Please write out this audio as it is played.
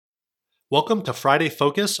Welcome to Friday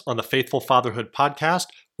Focus on the Faithful Fatherhood podcast,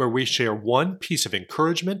 where we share one piece of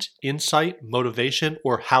encouragement, insight, motivation,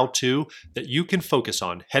 or how-to that you can focus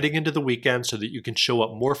on heading into the weekend so that you can show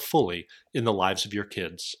up more fully in the lives of your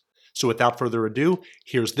kids. So without further ado,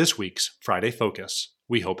 here's this week's Friday Focus.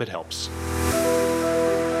 We hope it helps.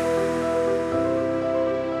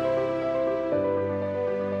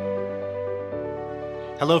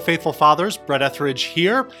 Hello, Faithful Fathers. Brett Etheridge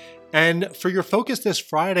here. And for your focus this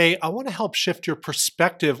Friday, I want to help shift your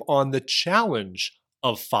perspective on the challenge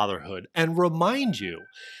of fatherhood and remind you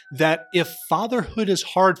that if fatherhood is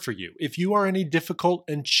hard for you, if you are in a difficult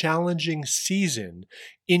and challenging season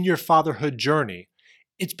in your fatherhood journey,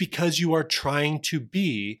 it's because you are trying to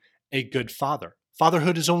be a good father.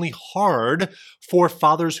 Fatherhood is only hard for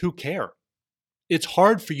fathers who care. It's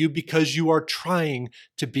hard for you because you are trying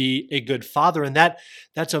to be a good father. And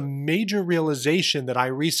that's a major realization that I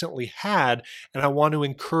recently had, and I want to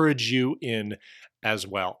encourage you in as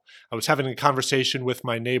well. I was having a conversation with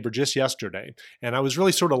my neighbor just yesterday, and I was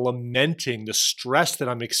really sort of lamenting the stress that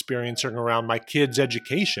I'm experiencing around my kids'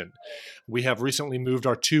 education. We have recently moved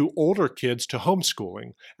our two older kids to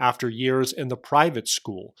homeschooling after years in the private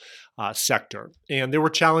school sector. And there were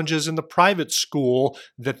challenges in the private school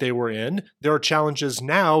that they were in. There are challenges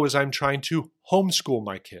now as I'm trying to homeschool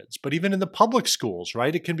my kids. But even in the public schools,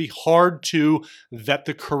 right, it can be hard to vet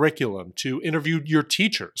the curriculum, to interview your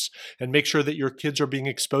teachers and make sure that your kids are being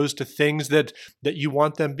exposed to things that you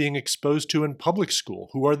want them being exposed to in public school.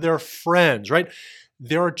 Who are their friends, right?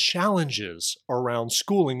 There are challenges around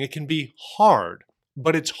schooling. It can be hard,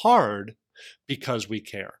 but it's hard because we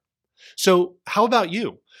care. So how about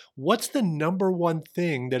you? What's the number one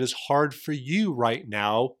thing that is hard for you right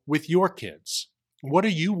now with your kids? What are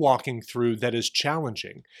you walking through that is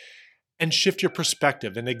challenging? And shift your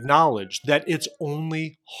perspective and acknowledge that it's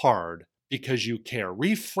only hard because you care.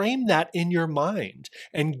 Reframe that in your mind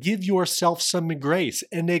and give yourself some grace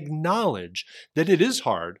and acknowledge that it is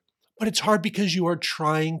hard, but it's hard because you are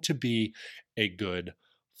trying to be a good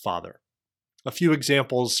father. A few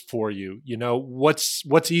examples for you.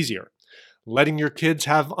 What's easier? Letting your kids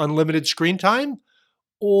have unlimited screen time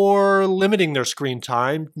or limiting their screen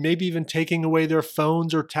time, maybe even taking away their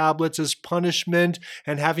phones or tablets as punishment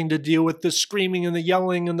and having to deal with the screaming and the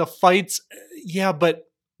yelling and the fights. Yeah, but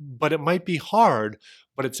it might be hard,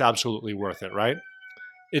 but it's absolutely worth it, right?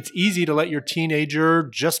 It's easy to let your teenager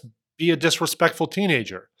just be a disrespectful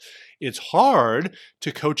teenager. It's hard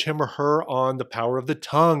to coach him or her on the power of the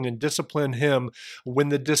tongue and discipline him when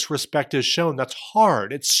the disrespect is shown. That's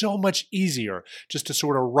hard. It's so much easier just to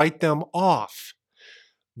sort of write them off.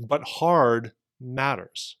 But hard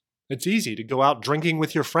matters. It's easy to go out drinking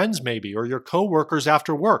with your friends maybe, or your coworkers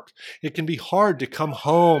after work. It can be hard to come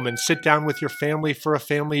home and sit down with your family for a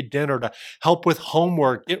family dinner, to help with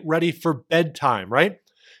homework, get ready for bedtime, right?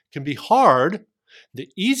 It can be hard. The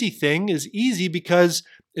easy thing is easy because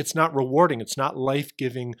it's not rewarding. It's not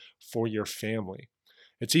life-giving for your family.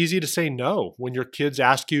 It's easy to say no when your kids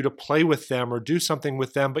ask you to play with them or do something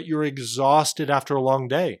with them, but you're exhausted after a long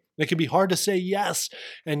day. It can be hard to say yes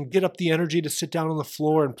and get up the energy to sit down on the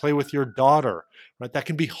floor and play with your daughter, right? That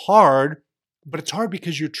can be hard, but it's hard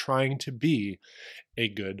because you're trying to be a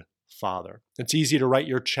good father. It's easy to write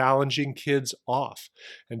your challenging kids off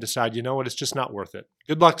and decide, you know what, it's just not worth it.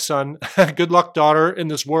 Good luck, son. Good luck, daughter, in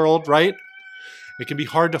this world, right? It can be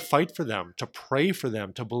hard to fight for them, to pray for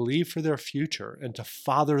them, to believe for their future, and to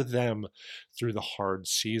father them through the hard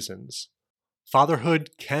seasons.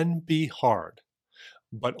 Fatherhood can be hard,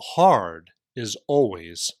 but hard is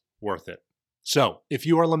always worth it. So, if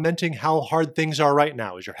you are lamenting how hard things are right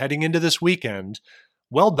now as you're heading into this weekend,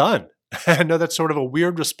 well done. I know that's sort of a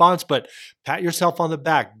weird response, but pat yourself on the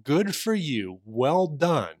back. Good for you. Well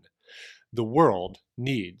done. The world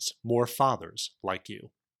needs more fathers like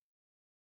you.